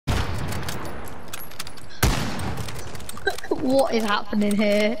What is happening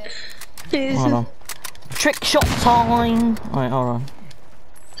here? Hold on. Trick shot time! Alright, hold on.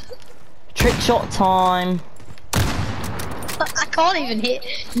 Trick shot time! I can't even hit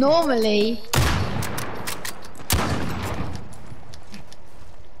normally.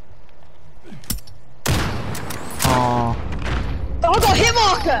 Oh, Oh, I got a hit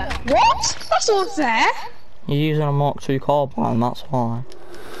marker! What? That's not fair. you're using a Mark II carbine, that's why.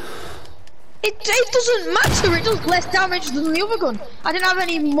 It doesn't matter, it does less damage than the other gun. I didn't have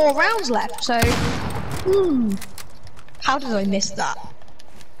any more rounds left, so... How did I miss that?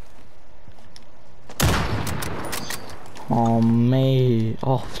 Oh, mate.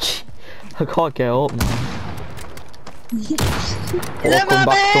 Oh, gee. I can't get up now.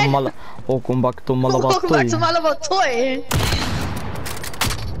 Welcome back to Malabatoi. Welcome back to Malabatoi.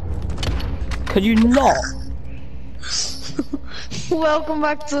 Can you not? Welcome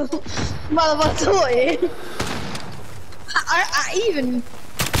back to Malabatoi. I even...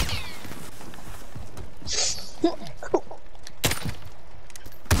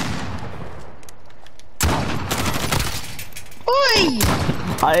 Oi!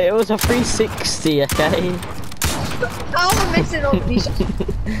 It was a 360, okay? How am I missing all these?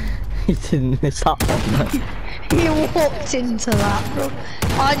 You didn't miss that one, He walked into that, bro.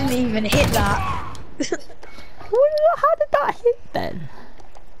 I didn't even hit that. How did that hit then?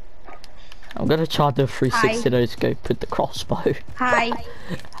 I'm gonna try the 360 no scope with the crossbow. Hi.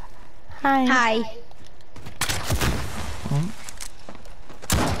 Hi. Hi.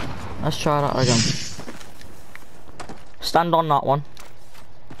 Let's try that again. Stand on that one.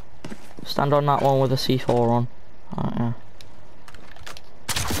 Stand on that one with a C4 on. Right, yeah.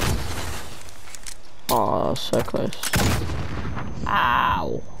 Oh, that's so close.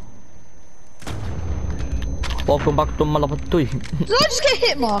 Ow. Welcome back to Malabatoi. Did I just get a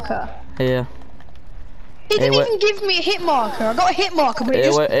hit marker? Yeah. He didn't even give me a hit marker. I got a hit marker, but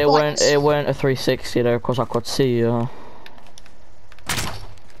it weren't a 360 though, because I could see you.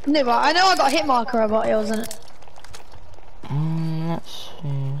 No, but I know I got a hit marker, but it wasn't. Let's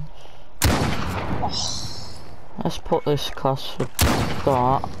see. Oh. Let's put this class of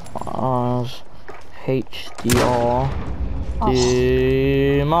that as HDR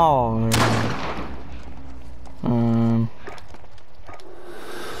Demo.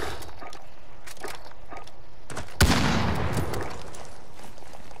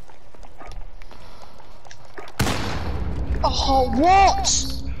 Oh, what?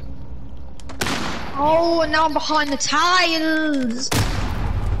 Oh, and now I'm behind the tiles.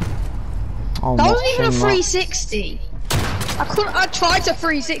 Oh, that wasn't even a 360. I tried to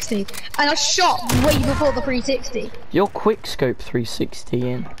 360 and I shot way before the 360. Your quick scope 360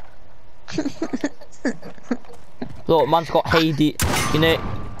 in. Look, man's got Hades. You know.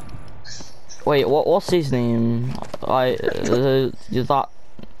 Wait, what's his name? That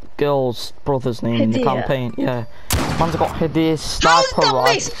girl's brother's name in the campaign. Yeah. Man's got Hades sniper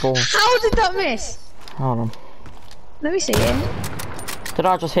rifle. How did that miss? Hold on. Let me see it. Did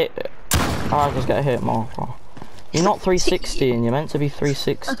I just hit? Did I just get a hit marker? You're not 360 and you're meant to be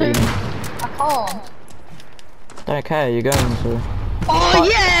 360. I can't. Don't care, you're going to. Oh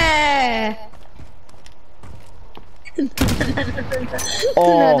yeah!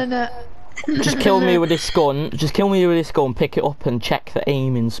 Oh, no. Just kill me with this gun. Just kill me with this gun, pick it up and check the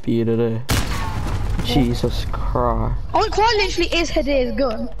aiming speed of it. Jesus Christ. Oh, it quite literally is Hadir's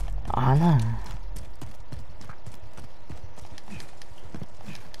gun. I know.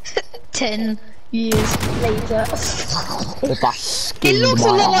 10 years later. Oh, that's it looks a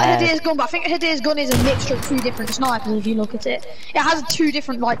lot like Hadir's gun, but I think Hadir's gun is a mixture of 2 different snipers if you look at it. It has 2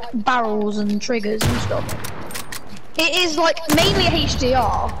 different like barrels and triggers and stuff. It is like mainly a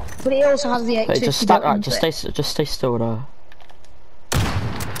HDR, but it also has the X50. Just stack right, just stay still though.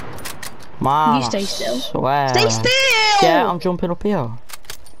 Man, you stay still. Swear. Stay still! Yeah, I'm jumping up here.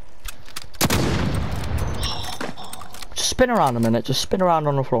 Just spin around a minute, just spin around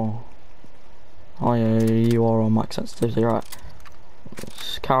on the floor. Oh yeah, you are on max sensitivity, right.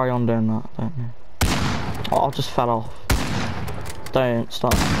 Just carry on doing that, don't you? Oh, I just fell off. Don't,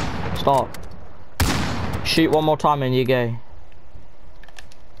 stop. Stop. Shoot one more time and you're gay.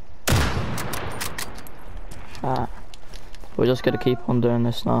 We're just gonna keep on doing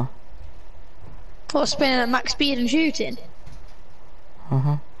this now. What, spinning at max speed and shooting?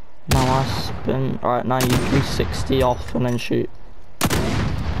 Now I spin. Alright, now you 360 off and then shoot.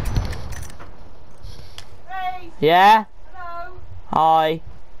 Hey. Yeah? Hello. Hi.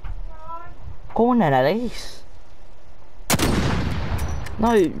 Hi. Go on then, Elise.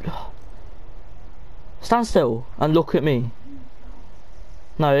 No. Stand still and look at me.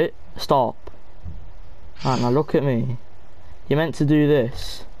 No, stop. Right, now look at me. You're meant to do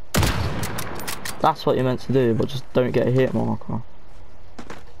this. That's what you're meant to do, but just don't get a hit marker.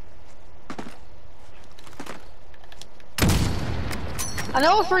 I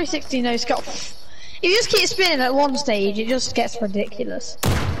know a 360 no scope. If you just keep spinning at one stage, it just gets ridiculous.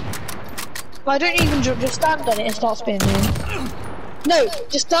 But I don't even just stand on it and start spinning. No,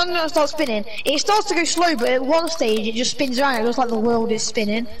 just stand on it and start spinning. It starts to go slow, but at one stage it just spins around. It looks like the world is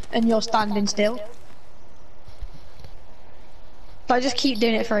spinning, and you're standing still. But I just keep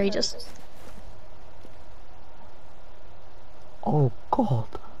doing it for ages. Oh God.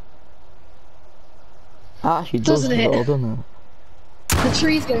 That actually does Doesn't it? well, doesn't it? The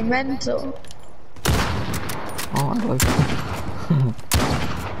tree's going mental. Oh, I like it.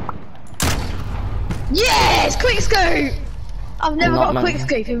 Yes! Quick scope! I've never Not got a quick many.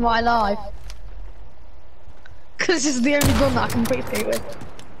 scope in my life. Because this is the only gun that I can quick scope with.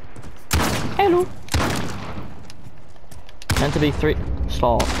 Hello. Meant to be 3.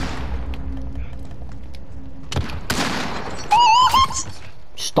 Stop. What?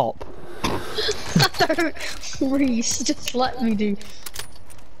 Stop. No, Reese, just let me do.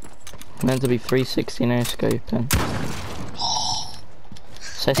 Meant to be 360 no scoping.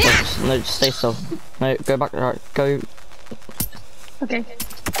 Stay still. No, just stay still. No, go back. Right, go. Okay.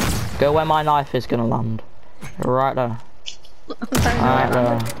 Go where my knife is gonna land. Right there. Right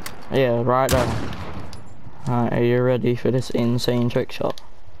there. Yeah, right there. Alright, are you ready for this insane trick shot?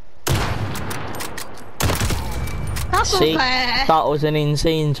 That's See, unfair. that was an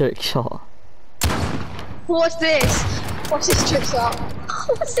insane trick shot. What's this? What's this trick shot?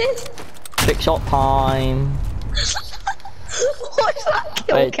 What's this? Trick shot time. What's that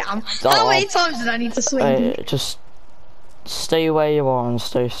kill Wait, cam? How many times did I need to swing? Just stay where you are and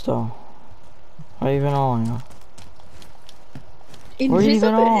stay still. Where even are you? Where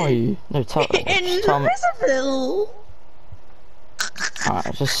even are you? No, tell me. Invisible.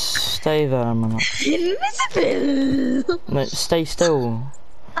 Alright, just stay there a minute. Invisible. No, stay still.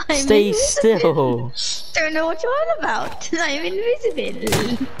 I'm Stay invisible. still. Don't know what you're on about. I'm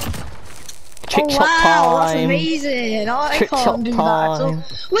invisible. Trick Oh shot wow, that's time. amazing. I Trick shot can't do that at all. time.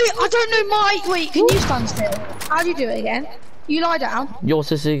 Wait, I don't know my. Wait, can you stand still? How do you do it again? You lie down.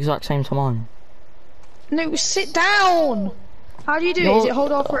 Yours is the exact same to mine. No, sit down. How do you do it? Is it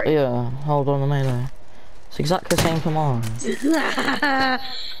hold off for it? Yeah, hold on the melee. It's exactly the same to mine.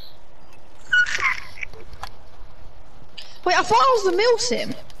 Wait, I thought I was the mill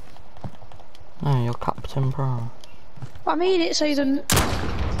sim. No, you're Captain Pro. I mean it so you don't.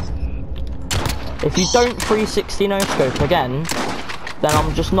 If you don't 360 no scope again, then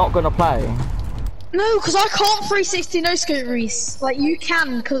I'm just not gonna play. No, because I can't 360 no scope, Reese. Like you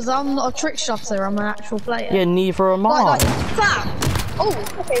can, because I'm not a trick shotter. I'm an actual player. Yeah, neither am I. Like that. Oh,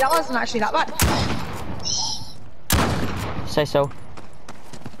 okay, that wasn't actually that bad. Say so.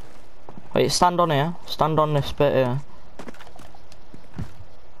 Wait, stand on here. Stand on this bit here.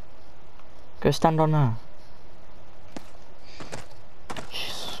 Go stand on there.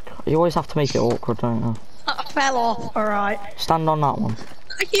 Jesus Christ. You always have to make it awkward, don't you? I fell off. All right. Stand on that one.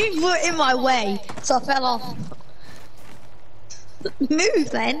 You were in my way, so I fell off. Move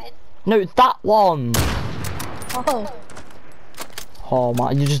then. No, that one. Oh. Oh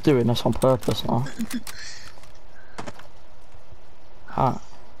man, you're just doing this on purpose now. Alright.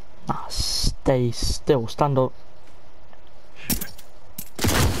 Nah, stay still. Stand up.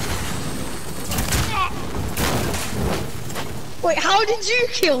 Wait, how did you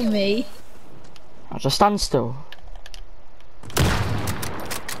kill me? Just stand still.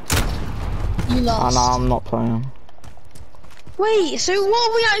 You Oh, lost. no, I'm not playing. Wait, so what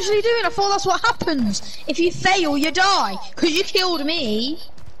are we actually doing? I thought that's what happens. If you fail, you die. Because you killed me.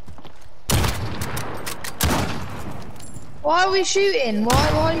 Why are we shooting? Why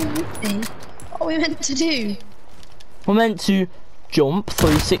are you with me? What are we meant to do? We're meant to jump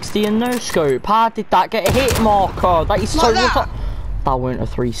 360 and no scope. How did that get a hit marker? That is so Like that. That weren't a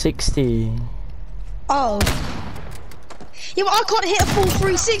 360. Oh. Yeah, but I can't hit a full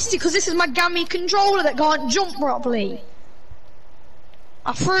 360 because this is my gammy controller that can't jump properly.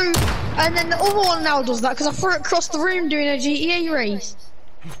 I threw, and then the other one now does that because I threw it across the room doing a GTA race.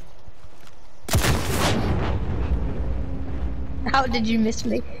 How did you miss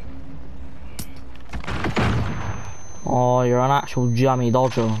me? Oh, you're an actual jammy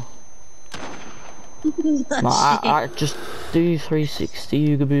dodger. No, I just do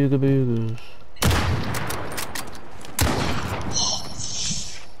 360 ooga booga boogers.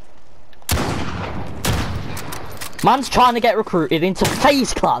 Man's trying to get recruited into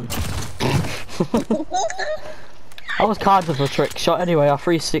FaZe Clan. That was kind of a trick shot anyway. I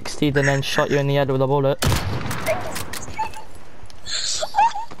 360'd and then shot you in the head with a bullet.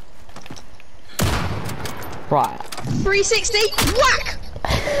 Right. 360, whack!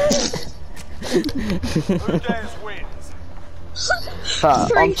 Who dares wins?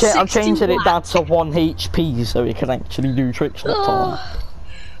 I'm changing it whack. down to 1 HP so we can actually do trick shot time.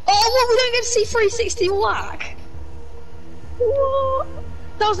 Oh, we don't get to see 360 whack. What?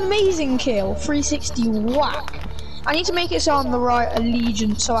 That was an amazing kill. 360 whack. I need to make it so I'm the right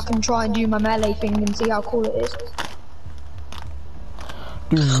allegiance so I can try and do my melee thing and see how cool it is.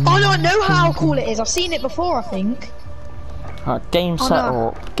 Oh no, I know how cool it is. I've seen it before, I think. Game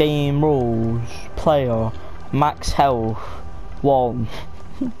setup, game rules, player, max health, 1.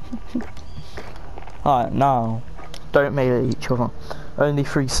 Alright, now, don't melee each other. Only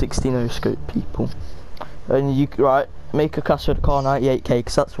 360 no scope people. And you, right, make a cast with a Kar 98K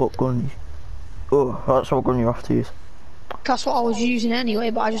because that's what gun that's what gun you have to use. That's what I was using anyway,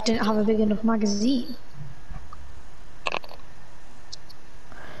 but I just didn't have a big enough magazine.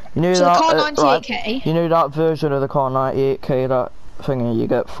 You know So that, the Kar 98K. Right, you know that version of the Kar 98K, that thingy you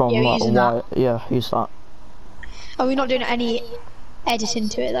get from Yeah, like using white. Yeah, use that. Are we not doing any editing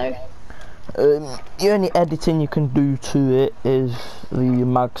to it though? The only editing you can do to it is the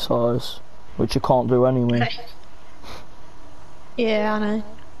mag size, which you can't do anyway. Okay. Yeah, I know.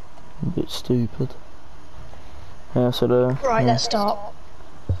 A bit stupid. Yeah, so the Right, yeah. let's start.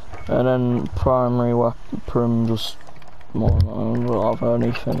 And then primary weapon, just well, have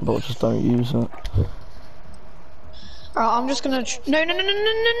anything, but just don't use it. Alright, I'm just gonna. No, no, no, no,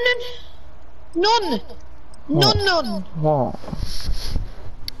 no, no, no. None. None, none. What?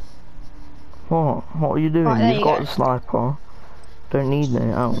 What are you doing? Right, there You've you got go. the sniper. Don't need it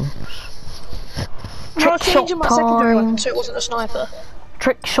else. I was changing my secondary time. weapon so it wasn't a sniper.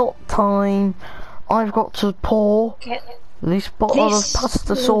 Trick shot time. I've got to pour Get this bottle this of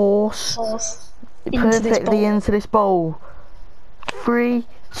pasta sauce sauce into this perfectly bowl. into this bowl. 3,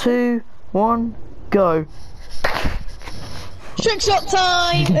 2, 1, go. Trick shot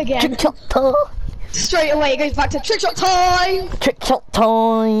time again. Trick shot time. Straight away it goes back to trick shot time. Trick shot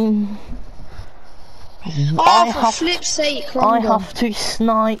time. Oh, for flip's sake, I wrong one. have to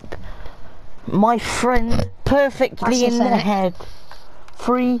snipe my friend perfectly That's in the pathetic. head.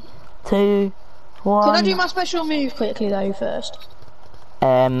 3, 2, 1. Can I do my special move quickly though first?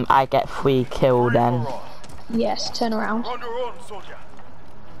 I get 3 killed then. Yes, turn around. On your own, soldier.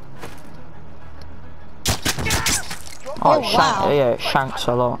 Oh, Oh, wow. yeah, it shanks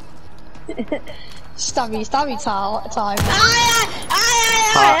a lot. Stabby time.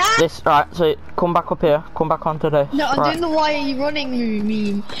 Right, so come back up here. Come back onto this. No, I'm right. doing the why are you running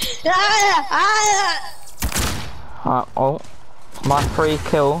meme. Right, oh, my free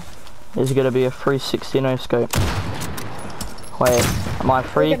kill is gonna be a 360 no scope. Wait, my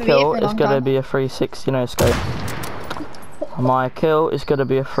free gonna be kill here for a is long gonna time. be a 360 no scope. My kill is gonna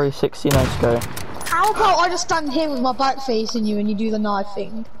be a 360 no scope. How about I just stand here with my back facing you and you do the knife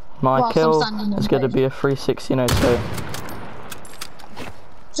thing? My Whilst I'm kill standing is on gonna base. be a 360 no scope.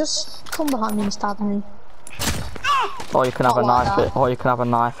 Just come behind me and stab me. Or you can have a Not like knife. that. Or you can have a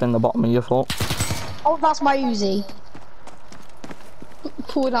knife in the bottom of your foot. Oh, that's my Uzi.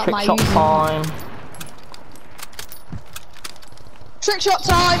 Pulled out Trick my shot Uzi. time. Trick shot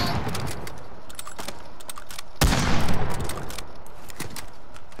time!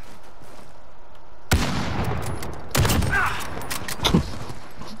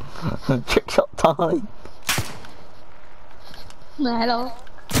 Trick shot time. Hello.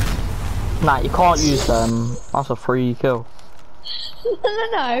 Nah, you can't use them. That's a free kill.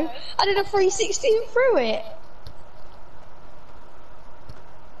 No. I did a 360 and through it.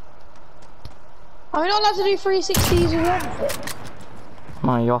 Are we not allowed to do 360s with everything?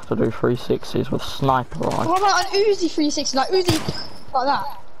 No, you have to do 360s with sniper rifle. What about an Uzi 360? Like Uzi, like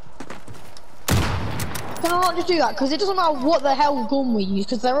that? Can I not just do that? Because it doesn't matter what the hell gun we use,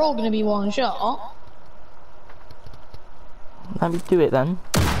 because they're all going to be one shot. Let me do it then.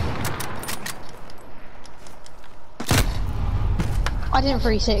 I didn't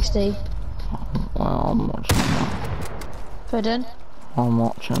 360. Well, I'm watching. Pardon? I'm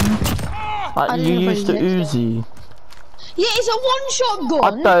watching. I You didn't used the 360. Uzi. Yeah, it's a one-shot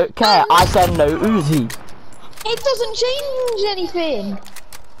gun. I don't care. and I said no Uzi. It doesn't change anything.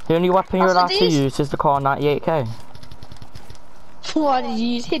 The only weapon you're allowed That's to what it is. use is the Kar 98K. Why did you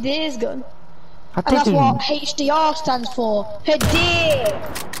use Hadir's gun? I And that's what didn't. HDR stands for. Hadir!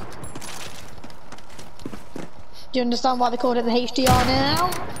 Do you understand why they called it the HDR now?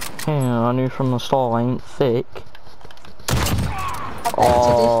 Yeah, I knew from the start I ain't thick. I beg to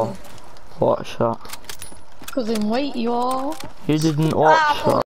Oh, differ. watch that. Because in weight you are. You didn't watch that.